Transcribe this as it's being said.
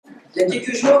Il y a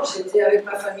quelques jours, j'étais avec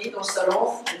ma famille dans le salon,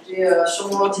 j'étais sur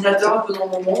mon ordinateur, un peu dans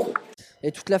mon monde.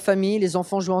 Et toute la famille, les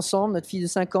enfants jouaient ensemble, notre fille de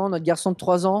 5 ans, notre garçon de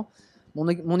 3 ans,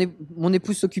 mon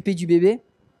épouse s'occupait du bébé.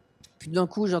 Puis d'un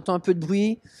coup, j'entends un peu de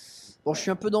bruit. Bon, je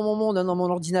suis un peu dans mon monde, dans mon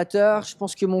ordinateur. Je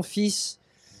pense que mon fils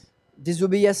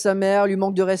désobéit à sa mère, lui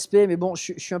manque de respect, mais bon,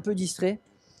 je suis un peu distrait.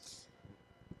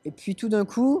 Et puis tout d'un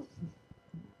coup,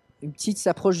 une petite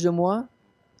s'approche de moi,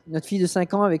 notre fille de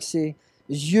 5 ans avec ses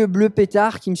yeux bleus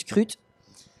pétards qui me scrutent.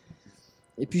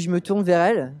 Et puis je me tourne vers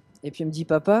elle, et puis elle me dit «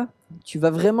 Papa, tu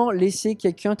vas vraiment laisser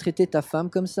quelqu'un traiter ta femme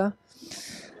comme ça ?»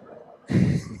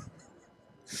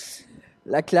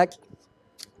 La claque.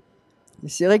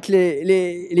 C'est vrai que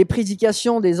les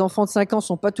prédications des enfants de 5 ans ne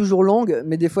sont pas toujours longues,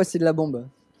 mais des fois c'est de la bombe.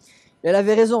 Et elle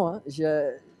avait raison, hein.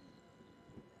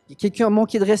 Quelqu'un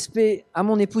manquait de respect à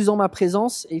mon épouse dans ma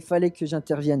présence et il fallait que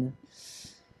j'intervienne.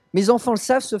 Mes enfants le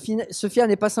savent, Sophia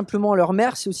n'est pas simplement leur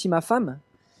mère, c'est aussi ma femme.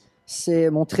 C'est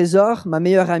mon trésor, ma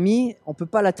meilleure amie. On ne peut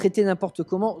pas la traiter n'importe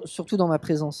comment, surtout dans ma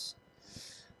présence.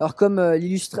 Alors comme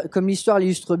l'histoire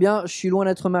l'illustre bien, je suis loin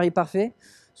d'être un mari parfait.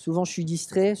 Souvent je suis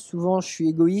distrait, souvent je suis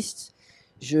égoïste.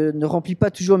 Je ne remplis pas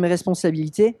toujours mes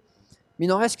responsabilités. Mais il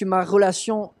n'en reste que ma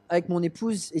relation avec mon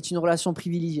épouse est une relation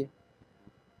privilégiée.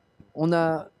 On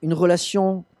a une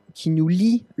relation qui nous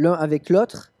lie l'un avec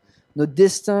l'autre. Notre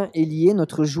destin est lié,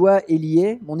 notre joie est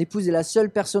liée. Mon épouse est la seule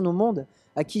personne au monde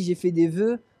à qui j'ai fait des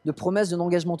vœux de promesse d'un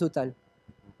engagement total.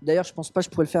 D'ailleurs, je ne pense pas que je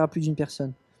pourrais le faire à plus d'une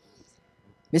personne.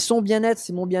 Mais son bien-être,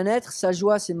 c'est mon bien-être. Sa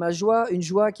joie, c'est ma joie. Une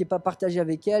joie qui n'est pas partagée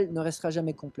avec elle ne restera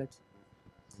jamais complète.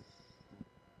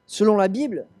 Selon la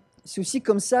Bible, c'est aussi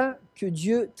comme ça que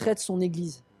Dieu traite son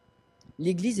Église.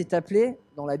 L'Église est appelée,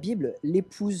 dans la Bible,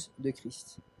 l'épouse de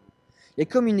Christ. Et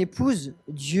comme une épouse,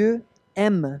 Dieu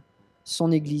aime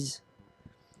son Église.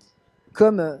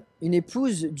 Comme une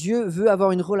épouse, Dieu veut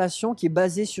avoir une relation qui est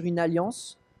basée sur une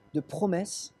alliance de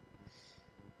promesses,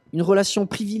 une relation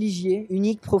privilégiée,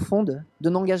 unique, profonde,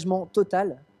 d'un engagement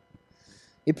total.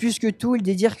 Et plus que tout, il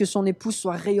désire que son épouse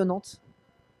soit rayonnante,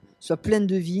 soit pleine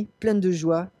de vie, pleine de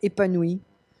joie, épanouie,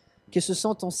 qu'elle se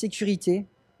sente en sécurité,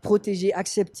 protégée,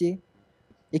 acceptée,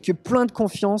 et que plein de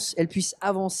confiance, elle puisse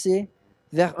avancer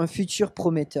vers un futur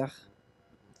prometteur.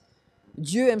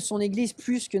 Dieu aime son Église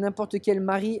plus que n'importe quel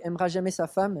mari aimera jamais sa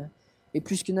femme et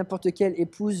plus que n'importe quelle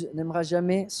épouse n'aimera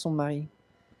jamais son mari.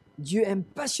 Dieu aime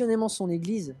passionnément son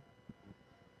Église.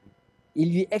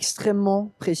 Il lui est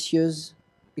extrêmement précieuse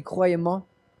et croyez-moi,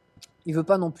 il ne veut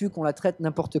pas non plus qu'on la traite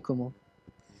n'importe comment.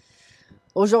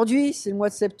 Aujourd'hui, c'est le mois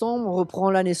de septembre, on reprend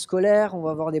l'année scolaire, on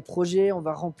va avoir des projets, on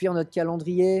va remplir notre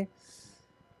calendrier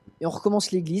et on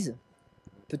recommence l'Église,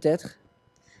 peut-être.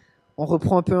 On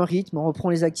reprend un peu un rythme, on reprend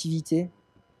les activités.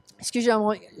 Ce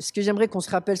que j'aimerais qu'on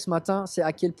se rappelle ce matin, c'est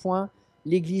à quel point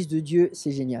l'Église de Dieu,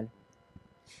 c'est génial.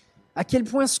 À quel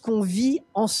point ce qu'on vit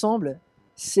ensemble,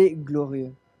 c'est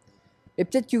glorieux. Et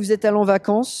peut-être que vous êtes allés en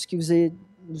vacances, que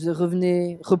vous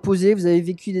revenez reposer, vous avez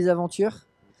vécu des aventures.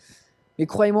 Mais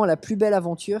croyez-moi, la plus belle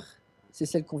aventure, c'est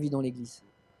celle qu'on vit dans l'Église.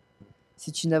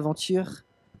 C'est une aventure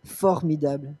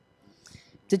formidable.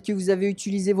 Peut-être que vous avez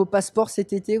utilisé vos passeports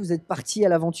cet été, vous êtes partis à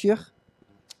l'aventure.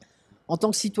 En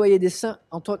tant que citoyen des saints,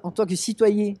 en tant que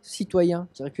citoyen,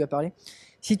 j'arrive plus à parler,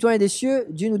 citoyen des cieux,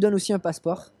 Dieu nous donne aussi un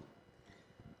passeport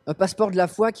de la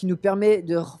foi qui nous permet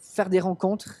de faire des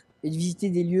rencontres et de visiter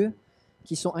des lieux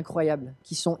qui sont incroyables,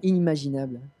 qui sont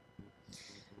inimaginables.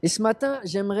 Et ce matin,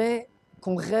 j'aimerais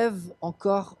qu'on rêve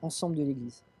encore ensemble de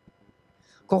l'Église,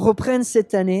 qu'on reprenne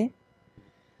cette année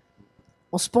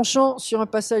en se penchant sur un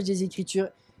passage des Écritures.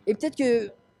 Et peut-être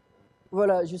que,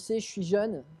 voilà, je sais, je suis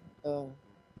jeune, on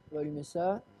va allumer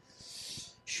ça,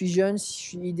 je suis jeune, je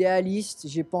suis idéaliste,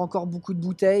 j'ai pas encore beaucoup de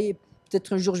bouteilles,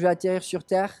 peut-être un jour je vais atterrir sur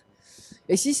Terre.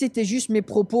 Et si c'était juste mes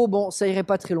propos, bon, ça irait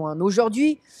pas très loin. Mais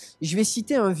aujourd'hui, je vais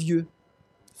citer un vieux.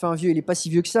 Enfin, un vieux, il n'est pas si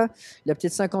vieux que ça, il a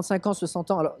peut-être 55 ans,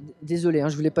 60 ans, alors désolé,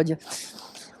 je voulais pas dire.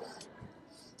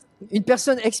 Une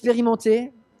personne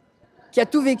expérimentée, qui a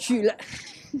tout vécu.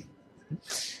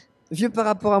 Vieux par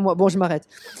rapport à moi. Bon, je m'arrête.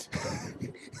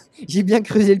 J'ai bien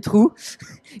creusé le trou.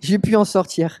 J'ai pu en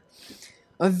sortir.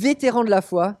 Un vétéran de la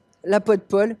foi, l'apôtre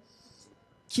Paul,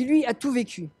 qui lui a tout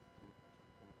vécu.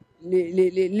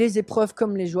 Les épreuves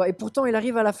comme les joies. Et pourtant, il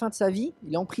arrive à la fin de sa vie,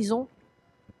 il est en prison.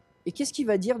 Et qu'est-ce qu'il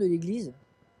va dire de l'Église ?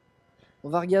 On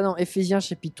va regarder en Éphésiens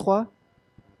chapitre 3.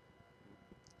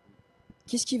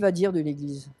 Qu'est-ce qu'il va dire de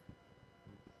l'Église ?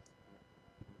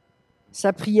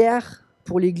 Sa prière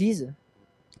pour l'Église,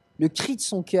 le cri de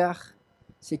son cœur,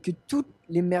 c'est que toutes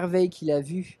les merveilles qu'il a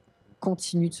vues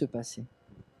continuent de se passer.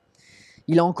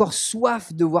 Il a encore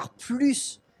soif de voir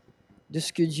plus de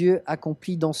ce que Dieu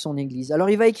accomplit dans son Église. Alors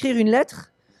il va écrire une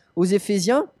lettre aux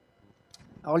Éphésiens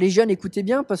Alors les jeunes, écoutez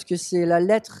bien parce que c'est la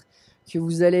lettre que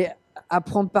vous allez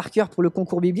apprendre par cœur pour le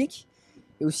concours biblique,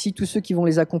 et aussi tous ceux qui vont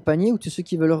les accompagner ou tous ceux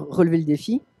qui veulent relever le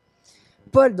défi.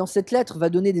 Paul, dans cette lettre, va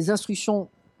donner des instructions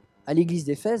à l'église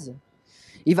d'Éphèse.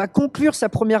 Il va conclure sa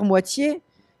première moitié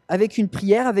avec une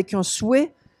prière, avec un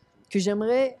souhait que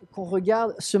j'aimerais qu'on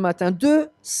regarde ce matin. 2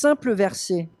 simples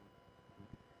versets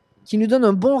qui nous donnent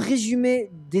un bon résumé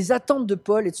des attentes de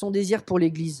Paul et de son désir pour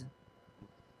l'église.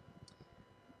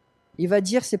 Il va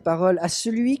dire ces paroles: « À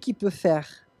celui qui peut faire,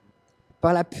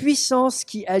 par la puissance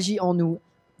qui agit en nous,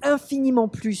 infiniment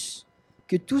plus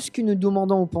que tout ce que nous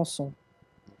demandons ou pensons.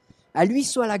 À lui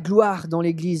soit la gloire dans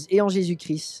l'Église et en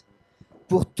Jésus-Christ,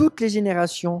 pour toutes les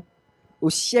générations, au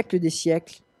siècle des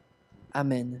siècles.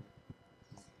 Amen. »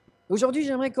 Aujourd'hui,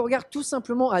 j'aimerais qu'on regarde tout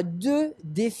simplement à 2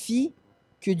 défis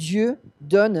que Dieu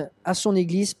donne à son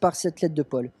Église par cette lettre de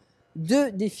Paul.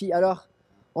 2 défis. Alors,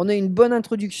 on a une bonne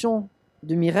introduction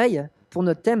de Mireille pour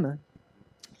notre thème.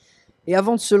 Et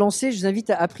avant de se lancer, je vous invite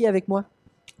à prier avec moi.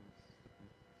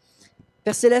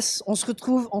 Père Céleste, on se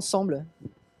retrouve ensemble.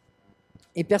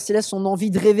 Et Père Céleste, on a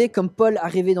envie de rêver comme Paul a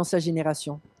rêvé dans sa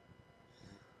génération.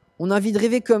 On a envie de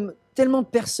rêver comme tellement de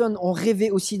personnes ont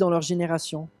rêvé aussi dans leur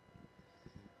génération,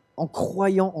 en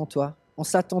croyant en toi, en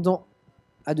s'attendant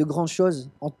à de grandes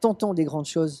choses, en tentant des grandes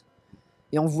choses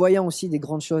et en voyant aussi des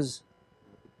grandes choses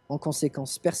en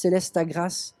conséquence. Père Céleste, ta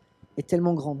grâce est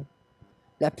tellement grande.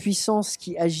 La puissance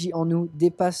qui agit en nous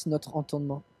dépasse notre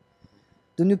entendement.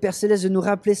 Donne-nous, Père Céleste, de nous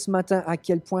rappeler ce matin à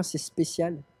quel point c'est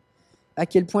spécial, à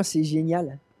quel point c'est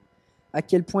génial, à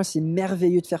quel point c'est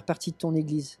merveilleux de faire partie de ton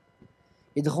Église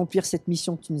et de remplir cette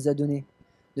mission que tu nous as donnée,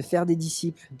 de faire des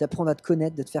disciples, d'apprendre à te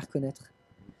connaître, de te faire connaître.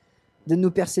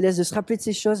 Donne-nous, Père Céleste, de se rappeler de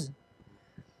ces choses,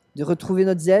 de retrouver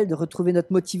notre zèle, de retrouver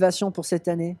notre motivation pour cette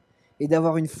année et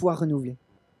d'avoir une foi renouvelée.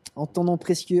 En ton nom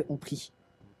précieux, on prie.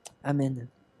 Amen.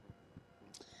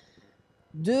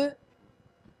 2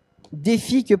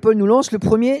 défis que Paul nous lance. Le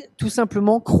premier, tout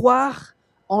simplement, croire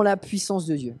en la puissance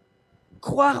de Dieu.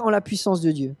 Croire en la puissance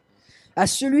de Dieu. À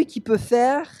celui qui peut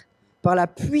faire, par la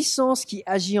puissance qui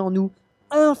agit en nous,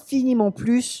 infiniment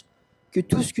plus que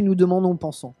tout ce que nous demandons ou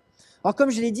pensons. Alors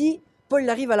comme je l'ai dit, Paul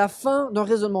arrive à la fin d'un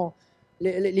raisonnement.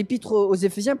 L'épître aux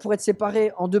Éphésiens pourrait être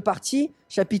séparé en 2 parties.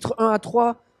 Chapitre 1 à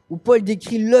 3, où Paul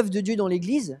décrit l'œuvre de Dieu dans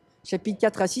l'Église. Chapitre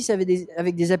 4 à 6,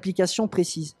 avec des applications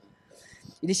précises.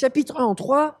 Et les chapitres 1 en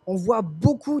 3, on voit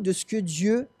beaucoup de ce que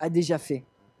Dieu a déjà fait.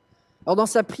 Alors dans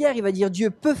sa prière, il va dire Dieu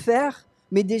peut faire,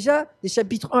 mais déjà, des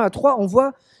chapitres 1 à 3, on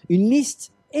voit une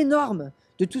liste énorme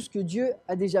de tout ce que Dieu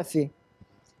a déjà fait.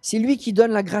 C'est lui qui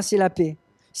donne la grâce et la paix.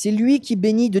 C'est lui qui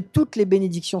bénit de toutes les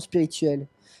bénédictions spirituelles.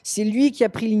 C'est lui qui a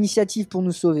pris l'initiative pour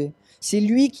nous sauver. C'est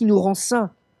lui qui nous rend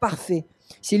saints, parfaits.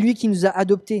 C'est lui qui nous a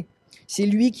adoptés. C'est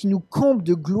lui qui nous comble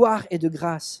de gloire et de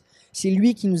grâce. C'est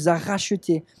lui qui nous a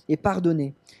rachetés et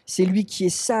pardonnés. C'est lui qui est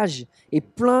sage et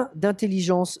plein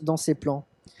d'intelligence dans ses plans.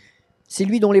 C'est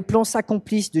lui dont les plans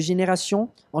s'accomplissent de génération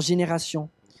en génération.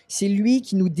 C'est lui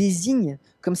qui nous désigne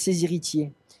comme ses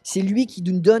héritiers. C'est lui qui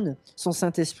nous donne son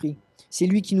Saint-Esprit. C'est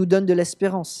lui qui nous donne de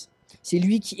l'espérance. C'est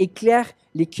lui qui éclaire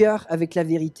les cœurs avec la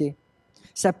vérité.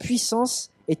 Sa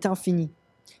puissance est infinie.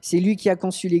 C'est lui qui a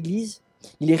conçu l'Église.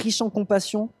 Il est riche en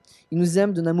compassion. Il nous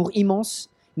aime d'un amour immense.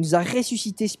 Il nous a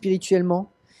ressuscités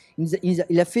spirituellement.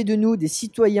 Il a fait de nous des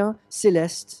citoyens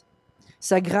célestes.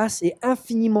 Sa grâce est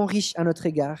infiniment riche à notre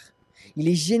égard. Il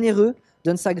est généreux,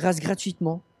 donne sa grâce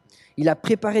gratuitement. Il a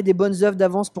préparé des bonnes œuvres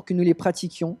d'avance pour que nous les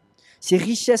pratiquions. Ses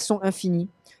richesses sont infinies.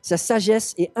 Sa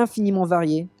sagesse est infiniment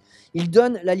variée. Il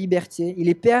donne la liberté. Il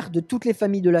est père de toutes les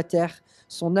familles de la terre.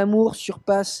 Son amour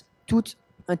surpasse toute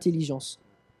intelligence.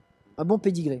 Un bon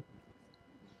pédigré.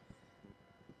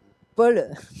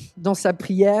 Paul, dans sa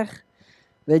prière,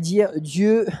 va dire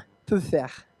Dieu peut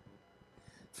faire.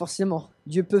 Forcément,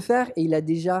 Dieu peut faire et il a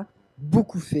déjà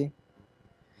beaucoup fait.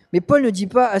 Mais Paul ne dit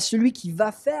pas à celui qui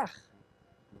va faire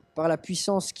par la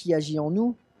puissance qui agit en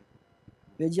nous.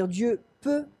 Il va dire Dieu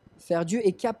peut faire, Dieu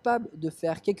est capable de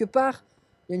faire. Quelque part,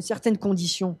 il y a une certaine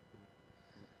condition.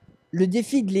 Le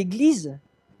défi de l'Église,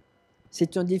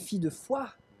 c'est un défi de foi.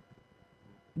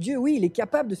 Dieu, oui, il est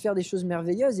capable de faire des choses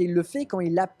merveilleuses et il le fait quand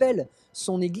il appelle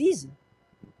son Église.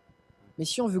 Mais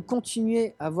si on veut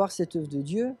continuer à voir cette œuvre de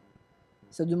Dieu,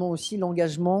 ça demande aussi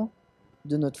l'engagement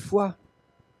de notre foi.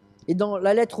 Et dans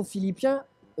la lettre aux Philippiens,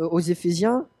 aux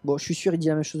Éphésiens, bon, je suis sûr il dit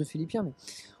la même chose aux Philippiens, mais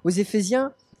aux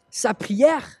Éphésiens, sa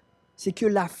prière, c'est que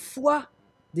la foi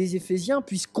des Éphésiens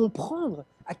puisse comprendre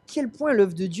à quel point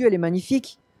l'œuvre de Dieu elle est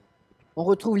magnifique. On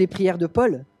retrouve les prières de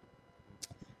Paul.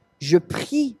 Je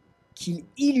prie qu'il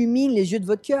illumine les yeux de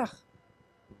votre cœur.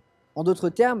 En d'autres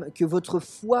termes, que votre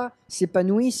foi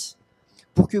s'épanouisse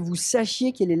pour que vous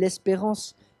sachiez quelle est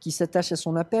l'espérance qui s'attache à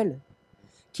son appel?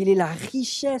 Quelle est la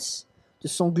richesse de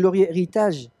son glorieux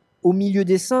héritage au milieu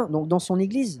des saints, donc dans son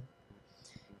Église?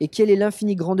 Et quelle est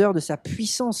l'infinie grandeur de sa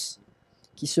puissance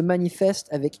qui se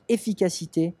manifeste avec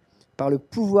efficacité par le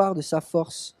pouvoir de sa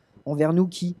force envers nous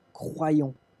qui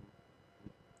croyons?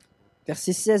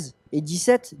 Versets 16 et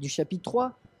 17 du chapitre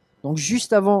 3, donc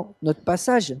juste avant notre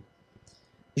passage,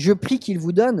 « Je prie qu'il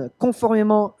vous donne,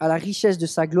 conformément à la richesse de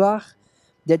sa gloire,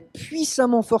 d'être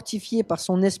puissamment fortifié par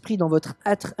son esprit dans votre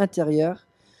être intérieur,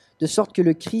 de sorte que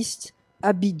le Christ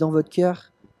habite dans votre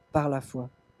cœur par la foi. »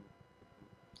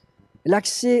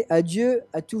 L'accès à Dieu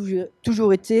a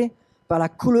toujours été par la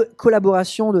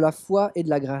collaboration de la foi et de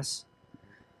la grâce.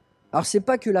 Alors, ce n'est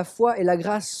pas que la foi et la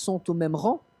grâce sont au même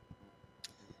rang,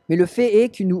 mais le fait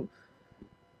que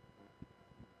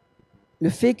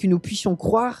nous puissions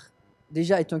croire,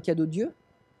 déjà, est un cadeau de Dieu.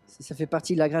 Ça fait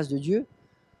partie de la grâce de Dieu.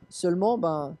 Seulement,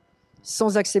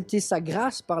 sans accepter sa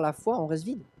grâce par la foi, on reste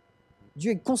vide.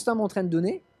 Dieu est constamment en train de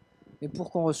donner, mais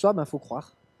pour qu'on reçoive, il faut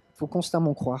croire. Il faut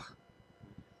constamment croire.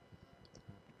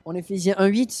 En Éphésiens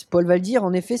 1,8, Paul va le dire,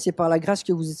 en effet, c'est par la grâce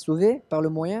que vous êtes sauvés, par le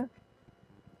moyen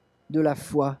de la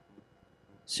foi.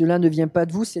 Cela ne vient pas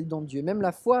de vous, c'est le don de Dieu. Même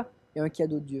la foi est un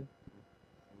cadeau de Dieu.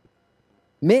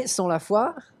 Mais sans la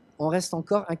foi, on reste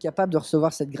encore incapable de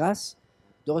recevoir cette grâce,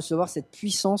 de recevoir cette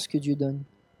puissance que Dieu donne.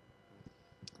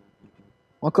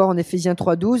 Encore en Éphésiens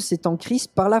 3,12, c'est en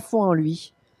Christ, par la foi en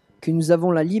lui, que nous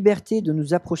avons la liberté de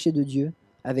nous approcher de Dieu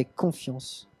avec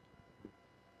confiance.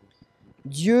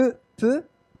 Dieu peut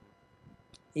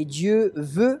et Dieu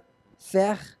veut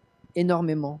faire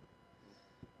énormément.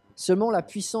 Seulement la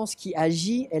puissance qui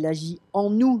agit, elle agit en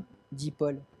nous, dit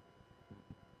Paul.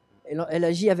 Elle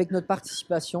agit avec notre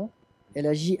participation, elle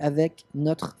agit avec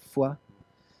notre foi.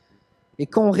 Et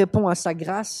quand on répond à sa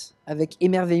grâce avec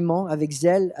émerveillement, avec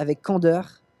zèle, avec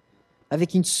candeur,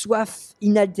 avec une soif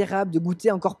inaltérable de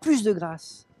goûter encore plus de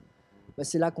grâce,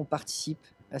 c'est là qu'on participe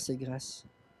à cette grâce.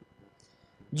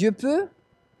 Dieu peut,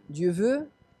 Dieu veut,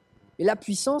 et la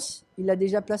puissance, il l'a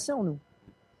déjà placée en nous.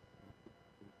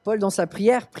 Paul, dans sa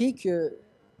prière, prie que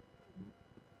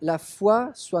la foi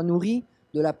soit nourrie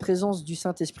de la présence du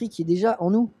Saint-Esprit qui est déjà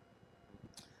en nous.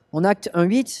 En Actes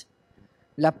 1,8,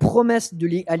 la promesse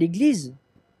à l'Église,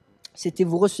 c'était «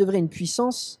 Vous recevrez une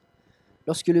puissance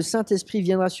lorsque le Saint-Esprit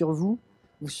viendra sur vous.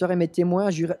 Vous serez mes témoins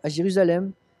à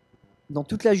Jérusalem, dans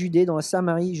toute la Judée, dans la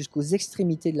Samarie, jusqu'aux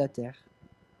extrémités de la terre. »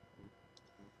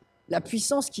 La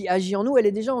puissance qui agit en nous, elle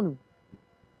est déjà en nous.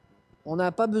 On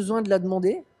n'a pas besoin de la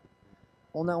demander.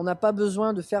 On n'a pas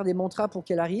besoin de faire des mantras pour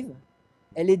qu'elle arrive.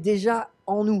 Elle est déjà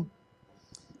en nous.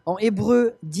 En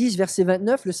Hébreux 10, verset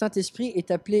 29, le Saint-Esprit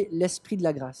est appelé l'Esprit de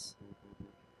la grâce.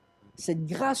 Cette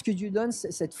grâce que Dieu donne,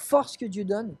 cette force que Dieu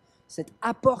donne, cet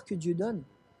apport que Dieu donne,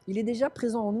 il est déjà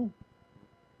présent en nous.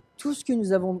 Tout ce que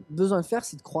nous avons besoin de faire,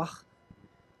 c'est de croire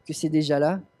que c'est déjà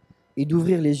là et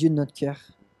d'ouvrir les yeux de notre cœur.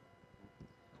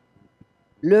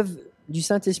 L'œuvre du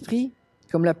Saint-Esprit,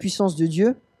 comme la puissance de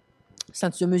Dieu, ça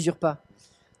ne se mesure pas.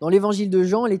 Dans l'évangile de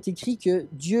Jean, il est écrit que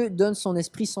Dieu donne son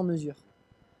esprit sans mesure.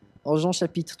 En Jean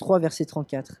chapitre 3, verset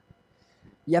 34.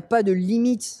 Il n'y a pas de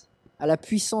limite à la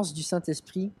puissance du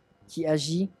Saint-Esprit qui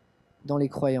agit dans les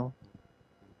croyants.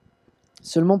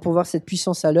 Seulement pour voir cette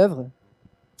puissance à l'œuvre,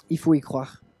 il faut y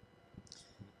croire.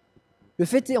 Le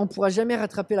fait est, on ne pourra jamais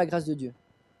rattraper la grâce de Dieu.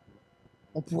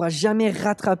 On ne pourra jamais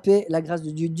rattraper la grâce de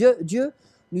Dieu. Dieu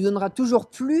nous donnera toujours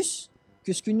plus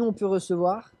que ce que nous, on peut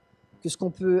recevoir, que ce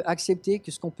qu'on peut accepter,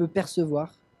 que ce qu'on peut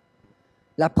percevoir.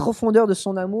 La profondeur de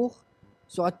son amour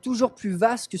sera toujours plus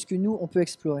vaste que ce que nous, on peut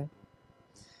explorer.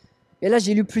 Et là,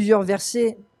 j'ai lu plusieurs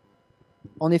versets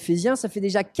en Éphésiens. Ça fait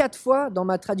déjà 4 fois dans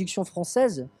ma traduction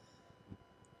française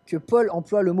que Paul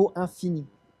emploie le mot « infini ».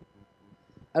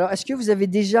 Alors, est-ce que vous avez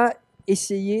déjà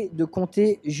essayé de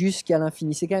compter jusqu'à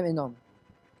l'infini? C'est quand même énorme.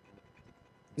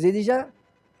 Vous avez déjà...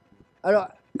 Alors,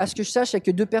 à ce que je sache, il n'y a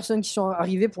que 2 personnes qui sont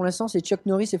arrivées pour l'instant, c'est Chuck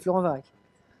Norris et Florent Varec.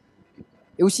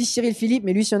 Et aussi Cyril Philippe,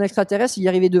 mais lui, c'est un extraterrestre, il y est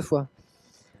arrivé 2 fois.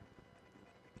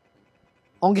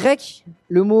 En grec,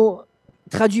 le mot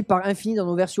traduit par infini dans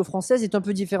nos versions françaises est un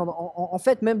peu différent. En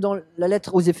fait, même dans la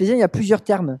lettre aux Éphésiens, il y a plusieurs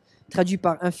termes traduits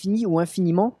par infini ou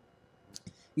infiniment.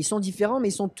 Ils sont différents, mais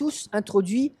ils sont tous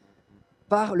introduits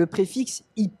par le préfixe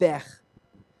hyper.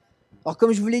 Alors,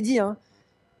 comme je vous l'ai dit,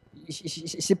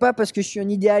 c'est pas parce que je suis un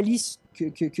idéaliste que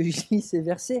je lis ces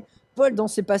versets. Paul, dans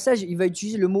ces passages, il va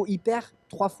utiliser le mot hyper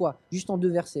 3 fois, juste en 2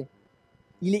 versets.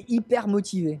 Il est hyper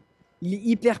motivé, il est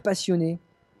hyper passionné.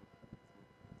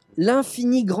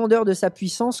 L'infinie grandeur de sa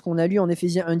puissance qu'on a lu en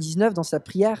Éphésiens 1,19 dans sa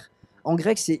prière, en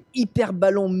grec, c'est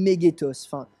hyperballon mégetos.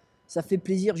 Enfin, ça fait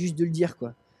plaisir juste de le dire,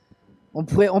 quoi. On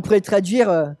pourrait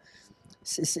traduire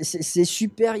C'est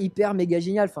super, hyper, méga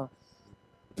génial. Enfin,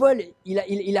 Paul,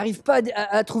 il n'arrive pas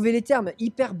à trouver les termes.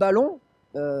 Hyper ballon,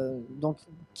 donc,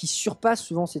 qui surpasse,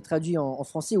 souvent c'est traduit en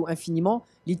français, ou infiniment.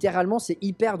 Littéralement, c'est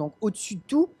hyper, donc au-dessus de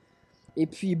tout. Et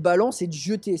puis ballon, c'est de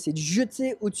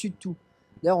jeter au-dessus de tout.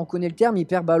 D'ailleurs, on connaît le terme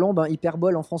hyper ballon,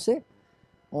 hyperbole en français.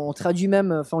 On traduit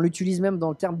même, enfin, on l'utilise même dans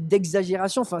le terme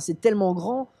d'exagération. Enfin, c'est tellement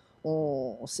grand,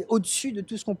 c'est au-dessus de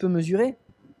tout ce qu'on peut mesurer.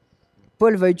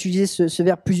 Paul va utiliser ce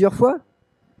verbe plusieurs fois.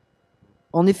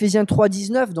 En Éphésiens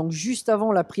 3,19, donc juste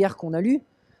avant la prière qu'on a lue,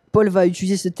 Paul va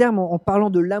utiliser ce terme en parlant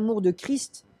de l'amour de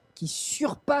Christ qui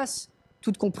surpasse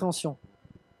toute compréhension.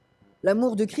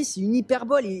 L'amour de Christ, c'est une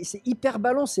hyperbole, c'est hyper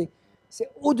ballon, c'est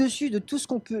au-dessus de tout ce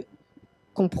qu'on peut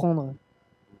comprendre.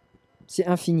 C'est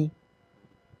infini.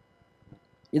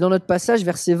 Et dans notre passage,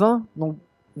 verset 20, donc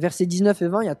versets 19 et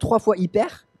 20, il y a 3 fois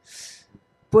hyper.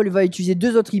 Paul va utiliser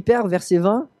 2 autres hyper, verset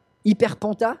 20,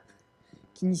 hyperpenta,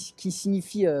 qui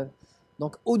signifie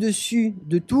donc au-dessus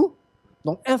de tout,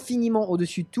 donc infiniment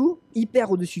au-dessus de tout,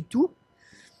 hyper au-dessus de tout,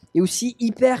 et aussi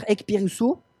hyper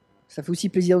ekpirusso, ça fait aussi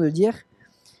plaisir de le dire,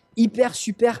 hyper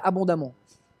super abondamment.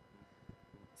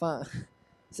 Enfin,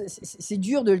 c'est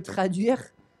dur de le traduire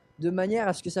de manière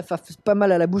à ce que ça fasse pas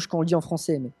mal à la bouche quand on le dit en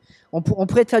français. Mais on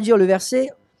pourrait traduire le verset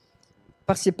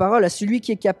par ces paroles: à celui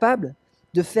qui est capable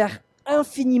de faire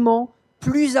infiniment,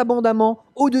 plus abondamment,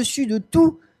 au-dessus de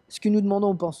tout ce que nous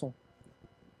demandons ou pensons.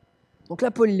 Donc là,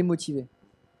 Paul, il est motivé.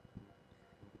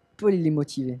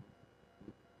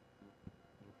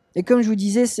 Et comme je vous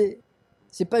disais,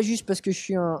 c'est pas juste parce que je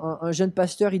suis un jeune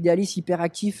pasteur idéaliste hyper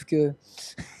actif que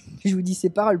je vous dis ces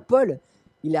paroles. Paul,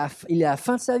 il est à la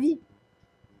fin de sa vie.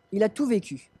 Il a tout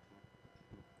vécu.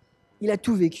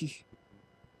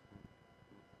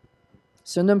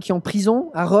 C'est un homme qui est en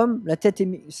prison à Rome,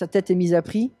 sa tête est mise à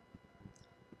prix.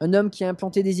 Un homme qui a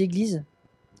implanté des églises.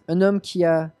 Un homme qui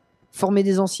a formé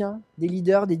des anciens, des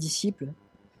leaders, des disciples.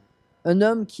 Un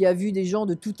homme qui a vu des gens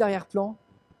de tout arrière-plan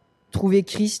trouver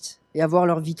Christ et avoir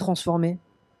leur vie transformée.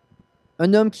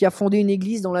 Un homme qui a fondé une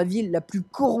église dans la ville la plus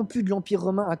corrompue de l'Empire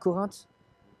romain, à Corinthe,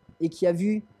 et qui a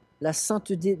vu la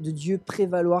sainteté de Dieu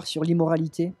prévaloir sur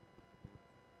l'immoralité.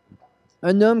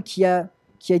 Un homme qui a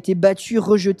été battu,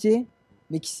 rejeté,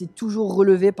 mais qui s'est toujours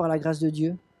relevé par la grâce de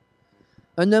Dieu.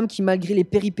 Un homme qui, malgré les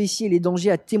péripéties et les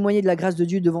dangers, a témoigné de la grâce de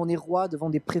Dieu devant des rois, devant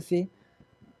des préfets,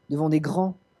 devant des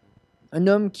grands. Un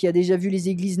homme qui a déjà vu les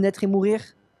églises naître et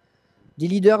mourir, des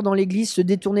leaders dans l'église se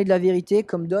détourner de la vérité,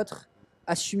 comme d'autres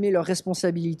assumer leurs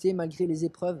responsabilités malgré les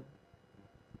épreuves.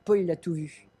 Paul, il a tout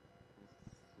vu.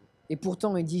 Et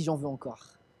pourtant, il dit: j'en veux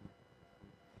encore.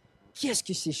 Qu'est-ce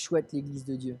que c'est chouette, l'église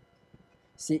de Dieu.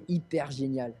 C'est hyper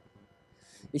génial.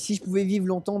 Et si je pouvais vivre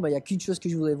longtemps, il n'y a qu'une chose que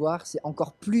je voudrais voir, c'est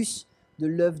encore plus de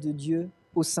l'œuvre de Dieu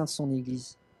au sein de son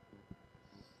église.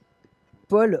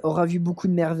 Paul aura vu beaucoup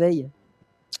de merveilles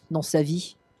dans sa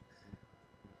vie.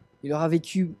 Il aura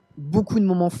vécu beaucoup de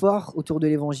moments forts autour de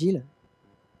l'évangile.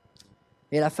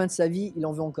 Et à la fin de sa vie, il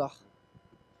en veut encore.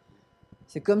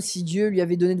 C'est comme si Dieu lui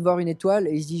avait donné de voir une étoile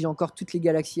et il se dit: j'ai encore toutes les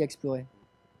galaxies à explorer.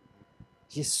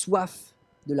 J'ai soif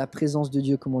de la présence de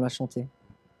Dieu, comme on l'a chanté.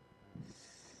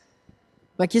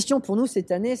 Ma question pour nous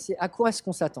cette année, c'est: à quoi est-ce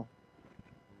qu'on s'attend ?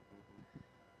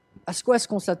 À quoi est-ce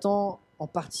qu'on s'attend en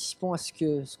participant à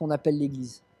ce qu'on appelle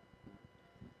l'Église ?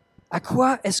 À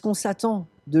quoi est-ce qu'on s'attend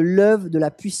de l'œuvre, de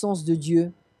la puissance de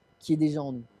Dieu qui est déjà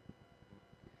en nous ?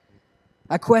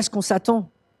 À quoi est-ce qu'on s'attend ?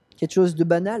 Quelque chose de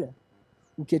banal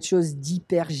ou quelque chose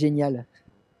d'hyper génial ?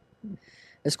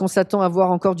 Est-ce qu'on s'attend à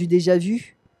voir encore du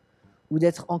déjà-vu ou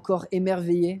d'être encore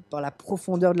émerveillé par la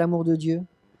profondeur de l'amour de Dieu,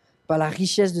 par la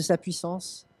richesse de sa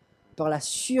puissance, par la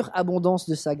surabondance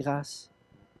de sa grâce ?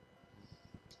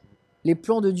 Les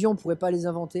plans de Dieu, on ne pourrait pas les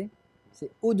inventer.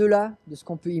 C'est au-delà de ce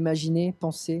qu'on peut imaginer,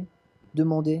 penser,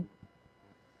 demander.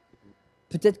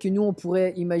 Peut-être que nous, on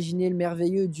pourrait imaginer le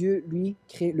merveilleux. Dieu, lui,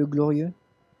 crée le glorieux.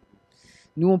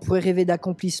 Nous, on pourrait rêver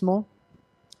d'accomplissement,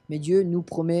 mais Dieu nous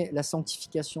promet la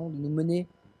sanctification, de nous mener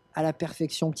à la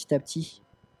perfection petit à petit.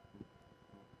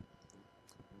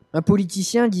 Un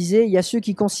politicien disait: il y a ceux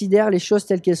qui considèrent les choses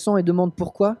telles qu'elles sont et demandent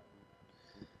pourquoi.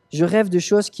 Je rêve de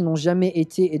choses qui n'ont jamais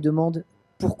été et demandent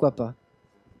pourquoi pas.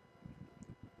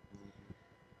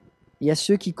 Il y a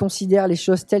ceux qui considèrent les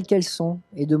choses telles qu'elles sont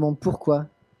et demandent pourquoi.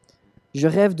 Je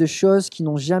rêve de choses qui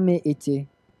n'ont jamais été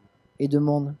et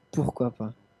demandent pourquoi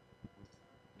pas.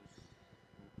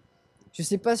 Je ne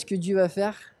sais pas ce que Dieu va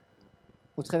faire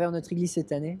au travers de notre Église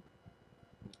cette année,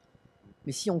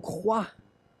 mais si on croit,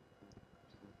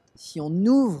 si on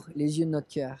ouvre les yeux de notre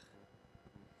cœur,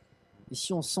 et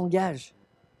si on s'engage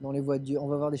dans les voies de Dieu, on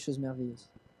va voir des choses merveilleuses.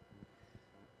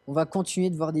 On va continuer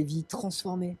de voir des vies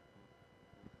transformées.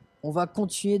 on va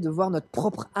continuer de voir notre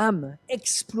propre âme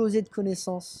exploser de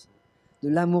connaissance de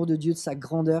l'amour de Dieu, de sa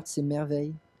grandeur, de ses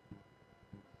merveilles.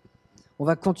 On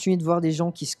va continuer de voir des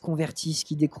gens qui se convertissent,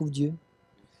 qui découvrent Dieu.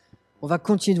 On va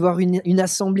continuer de voir une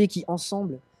assemblée qui,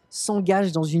 ensemble,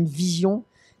 s'engage dans une vision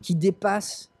qui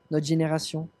dépasse notre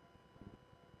génération.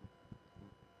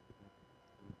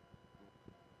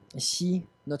 Et si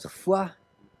notre foi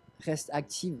reste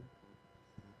active,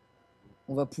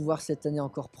 on va pouvoir cette année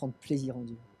encore prendre plaisir en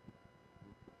Dieu.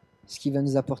 Ce qui va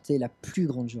nous apporter la plus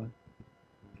grande joie.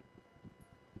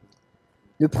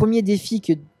 Le premier défi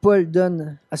que Paul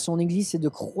donne à son Église, c'est de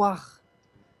croire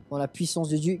dans la puissance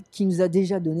de Dieu qu'il nous a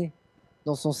déjà donnée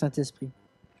dans son Saint-Esprit.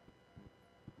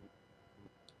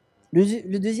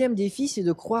 Le deuxième défi, c'est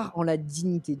de croire en la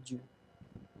dignité de Dieu.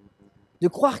 De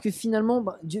croire que finalement,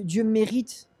 Dieu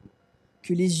mérite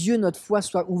que les yeux de notre foi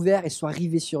soient ouverts et soient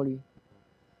rivés sur lui.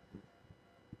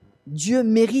 Dieu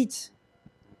mérite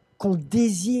qu'on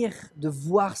désire de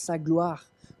voir sa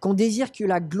gloire, qu'on désire que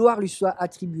la gloire lui soit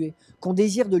attribuée, qu'on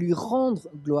désire de lui rendre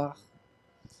gloire.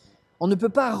 On ne peut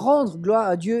pas rendre gloire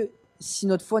à Dieu si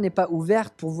notre foi n'est pas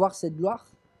ouverte pour voir cette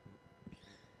gloire.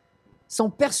 Sans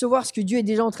percevoir ce que Dieu est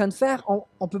déjà en train de faire, on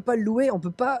ne peut pas le louer, on ne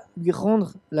peut pas lui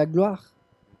rendre la gloire.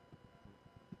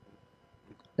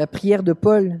 La prière de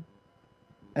Paul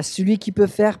à celui qui peut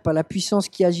faire par la puissance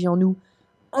qui agit en nous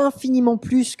infiniment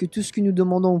plus que tout ce que nous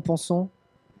demandons ou pensons,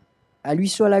 à lui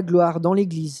soit la gloire dans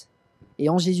l'Église et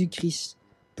en Jésus-Christ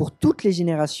pour toutes les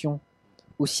générations,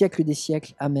 au siècle des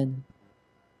siècles. Amen.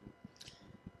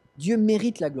 Dieu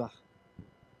mérite la gloire.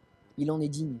 Il en est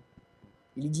digne.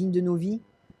 Il est digne de nos vies,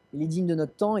 il est digne de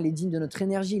notre temps, il est digne de notre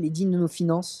énergie, il est digne de nos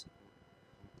finances.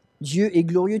 Dieu est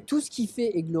glorieux, tout ce qu'il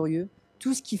fait est glorieux,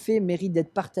 tout ce qu'il fait mérite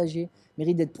d'être partagé,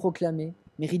 mérite d'être proclamé,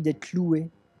 mérite d'être loué.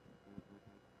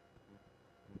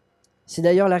 C'est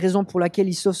d'ailleurs la raison pour laquelle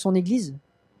il sauve son Église.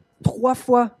 3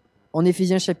 fois en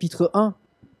Éphésiens chapitre 1,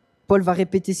 Paul va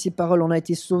répéter ces paroles. On a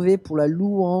été sauvés pour la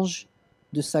louange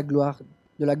de sa gloire,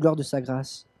 de la gloire de sa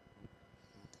grâce.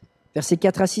 Versets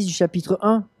 4 à 6 du chapitre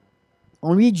 1.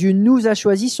 En lui, Dieu nous a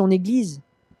choisi son Église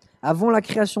avant la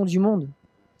création du monde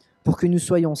pour que nous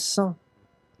soyons saints,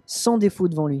 sans défaut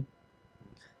devant lui.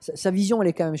 Sa vision, elle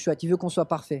est quand même chouette. Il veut qu'on soit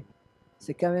parfait.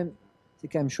 C'est quand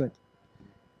même chouette.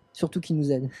 Surtout qu'il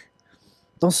nous aide.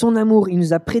 Dans son amour, il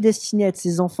nous a prédestinés à être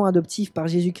ses enfants adoptifs par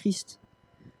Jésus-Christ.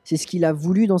 C'est ce qu'il a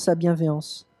voulu dans sa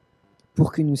bienveillance,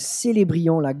 pour que nous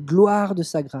célébrions la gloire de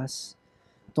sa grâce,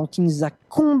 tant il nous a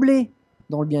comblés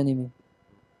dans le bien-aimé.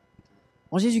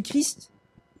 En Jésus-Christ,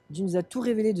 Dieu nous a tout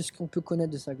révélé de ce qu'on peut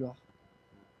connaître de sa gloire.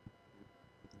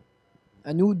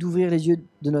 À nous d'ouvrir les yeux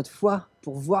de notre foi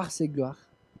pour voir cette gloire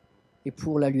et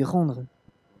pour la lui rendre.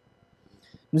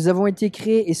 Nous avons été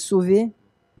créés et sauvés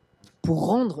pour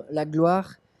rendre la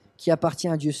gloire qui appartient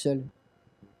à Dieu seul.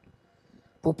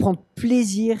 Pour prendre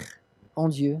plaisir en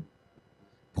Dieu,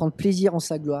 prendre plaisir en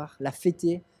sa gloire, la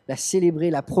fêter, la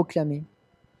célébrer, la proclamer.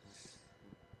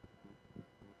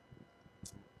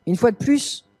 Une fois de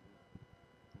plus,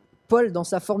 Paul, dans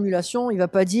sa formulation, il ne va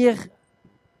pas dire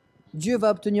 « Dieu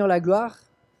va obtenir la gloire ».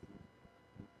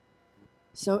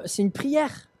 C'est une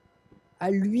prière. À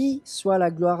lui soit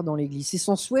la gloire dans l'Église. C'est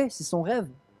son souhait, c'est son rêve.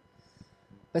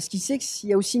 Parce qu'il sait qu'il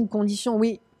y a aussi une condition.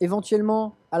 Oui,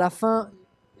 éventuellement, à la fin,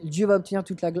 Dieu va obtenir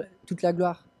toute la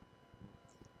gloire.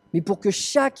 Mais pour que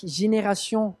chaque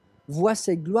génération voit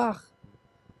cette gloire,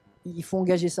 il faut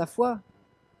engager sa foi.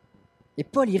 Et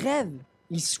Paul, il rêve,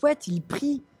 il souhaite, il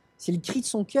prie. C'est le cri de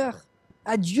son cœur.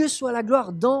 À Dieu soit la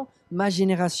gloire dans ma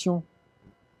génération.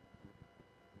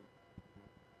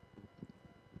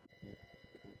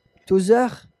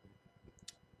 Tozer,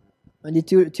 un des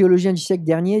théologiens du siècle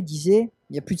dernier, disait,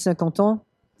 il y a plus de 50 ans,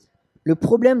 le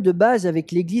problème de base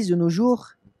avec l'Église de nos jours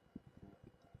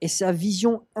est sa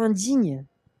vision indigne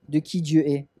de qui Dieu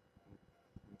est.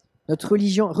 Notre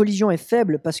religion est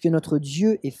faible parce que notre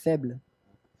Dieu est faible.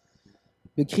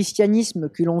 Le christianisme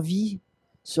que l'on vit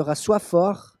sera soit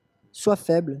fort, soit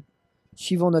faible,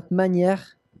 suivant notre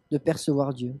manière de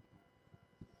percevoir Dieu.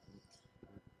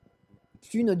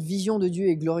 Plus notre vision de Dieu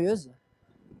est glorieuse,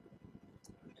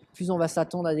 plus on va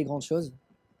s'attendre à des grandes choses,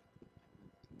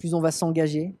 plus on va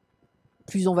s'engager,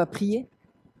 plus on va prier,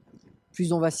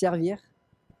 plus on va servir,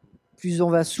 plus on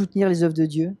va soutenir les œuvres de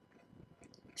Dieu.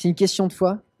 C'est une question de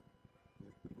foi.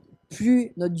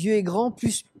 Plus notre Dieu est grand,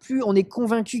 plus on est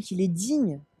convaincu qu'il est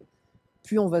digne,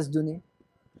 plus on va se donner,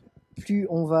 plus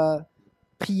on va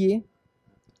prier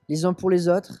les uns pour les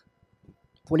autres,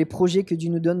 pour les projets que Dieu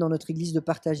nous donne dans notre Église de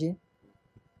partager.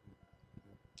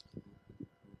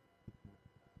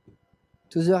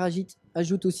 Tozer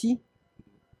ajoute aussi,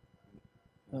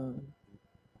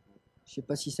 je Je ne sais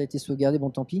pas si ça a été sauvegardé, bon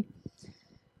tant pis.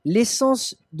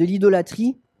 L'essence de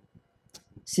l'idolâtrie,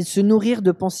 c'est de se nourrir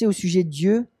de pensées au sujet de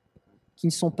Dieu qui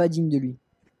ne sont pas dignes de lui.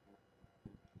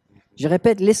 Je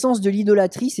répète, l'essence de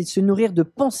l'idolâtrie, c'est de se nourrir de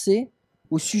pensées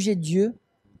au sujet de Dieu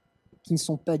qui ne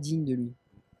sont pas dignes de lui.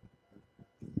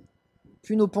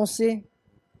 Plus nos pensées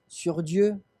sur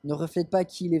Dieu ne reflètent pas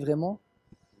qui il est vraiment,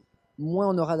 moins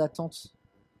on aura d'attentes.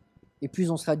 Et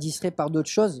plus on sera distrait par d'autres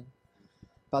choses,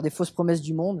 par des fausses promesses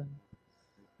du monde,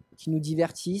 qui nous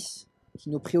divertissent,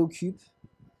 qui nous préoccupent,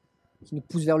 qui nous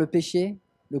poussent vers le péché,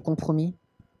 le compromis.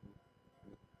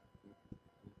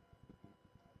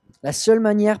 La seule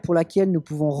manière pour laquelle nous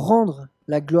pouvons rendre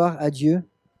la gloire à Dieu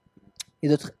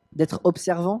est d'être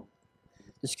observants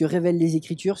de ce que révèlent les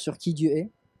Écritures sur qui Dieu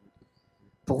est,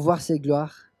 pour voir cette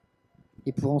gloire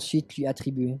et pour ensuite lui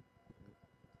attribuer.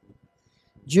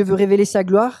 Dieu veut révéler sa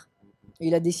gloire et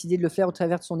il a décidé de le faire au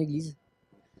travers de son Église.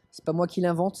 C'est pas moi qui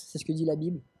l'invente, c'est ce que dit la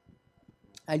Bible.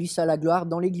 À lui ça la gloire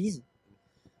dans l'Église.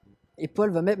 Et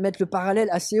Paul va mettre le parallèle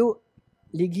assez haut.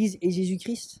 L'Église et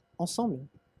Jésus-Christ ensemble.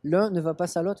 L'un ne va pas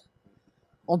sans l'autre.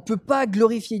 On ne peut pas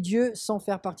glorifier Dieu sans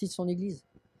faire partie de son Église.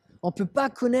 On ne peut pas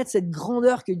connaître cette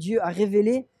grandeur que Dieu a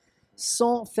révélée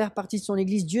sans faire partie de son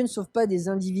Église. Dieu ne sauve pas des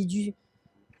individus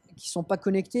qui ne sont pas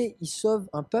connectés. Il sauve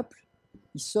un peuple,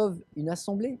 il sauve une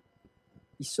assemblée,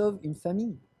 il sauve une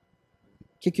famille.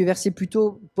 Quelques versets plus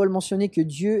tôt, Paul mentionnait que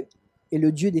Dieu est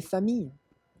le Dieu des familles.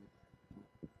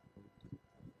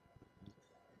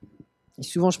 Et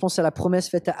souvent, je pense à la promesse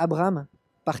faite à Abraham.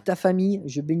 Par ta famille,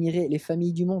 je bénirai les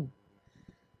familles du monde.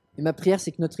 Et ma prière,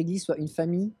 c'est que notre Église soit une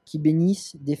famille qui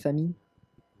bénisse des familles.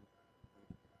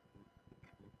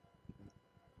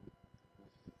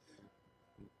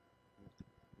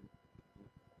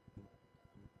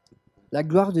 La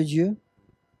gloire de Dieu,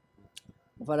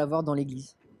 on va la voir dans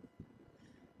l'Église.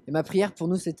 Et ma prière pour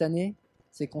nous cette année,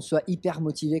 c'est qu'on soit hyper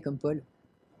motivés comme Paul,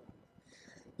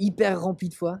 hyper remplis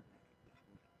de foi,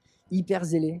 hyper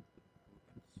zélés,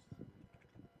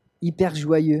 hyper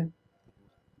joyeux.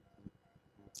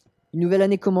 Une nouvelle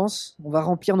année commence, on va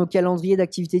remplir nos calendriers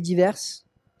d'activités diverses,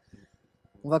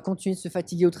 on va continuer de se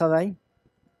fatiguer au travail,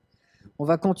 on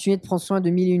va continuer de prendre soin de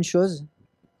mille et une choses.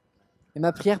 Et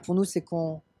ma prière pour nous, c'est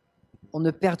qu'on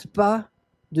ne perde pas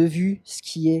de vue ce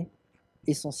qui est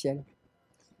essentiel.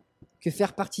 Que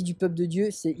faire partie du peuple de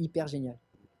Dieu, c'est hyper génial.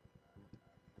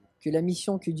 Que la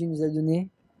mission que Dieu nous a donnée,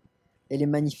 elle est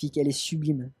magnifique, elle est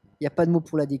sublime. Il n'y a pas de mots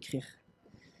pour la décrire.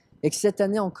 Et que cette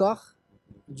année encore,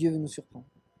 Dieu veut nous surprendre.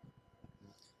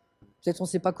 Peut-être on ne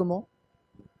sait pas comment.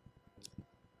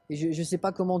 Et je ne sais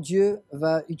pas comment Dieu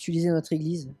va utiliser notre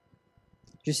Église.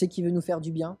 Je sais qu'il veut nous faire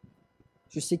du bien.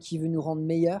 Je sais qu'il veut nous rendre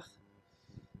meilleurs.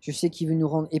 Je sais qu'il veut nous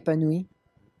rendre épanouis.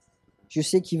 Je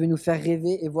sais qu'il veut nous faire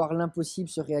rêver et voir l'impossible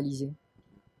se réaliser.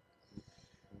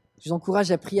 Je vous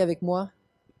encourage à prier avec moi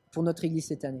pour notre Église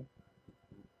cette année.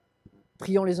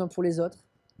 Prions les uns pour les autres.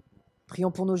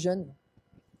 Prions pour nos jeunes.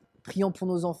 Prions pour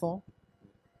nos enfants.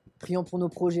 Prions pour nos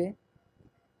projets.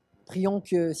 Prions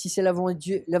que, si c'est la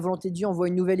volonté de Dieu, on voit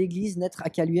une nouvelle Église naître à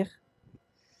Caluire.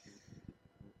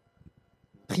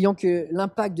 Prions que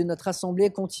l'impact de notre assemblée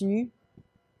continue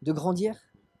de grandir.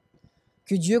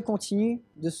 Que Dieu continue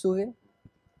de sauver.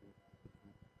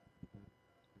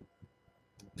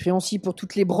 Prions aussi pour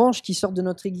toutes les branches qui sortent de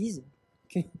notre Église.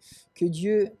 Que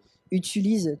Dieu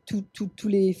utilise tous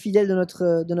les fidèles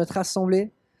de notre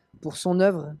assemblée pour son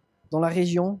œuvre dans la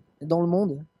région et dans le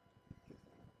monde.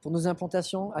 Pour nos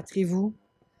implantations à Trévoux,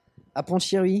 à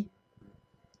Pont-de-Chéruy,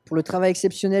 pour le travail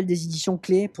exceptionnel des éditions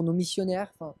clés, pour nos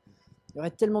missionnaires. Enfin, il y aurait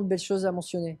tellement de belles choses à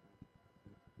mentionner.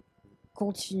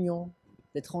 Continuons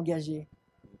d'être engagés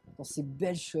dans ces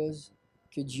belles choses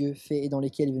que Dieu fait et dans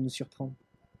lesquelles il veut nous surprendre.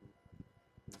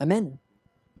 Amen.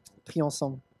 Prions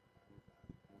ensemble.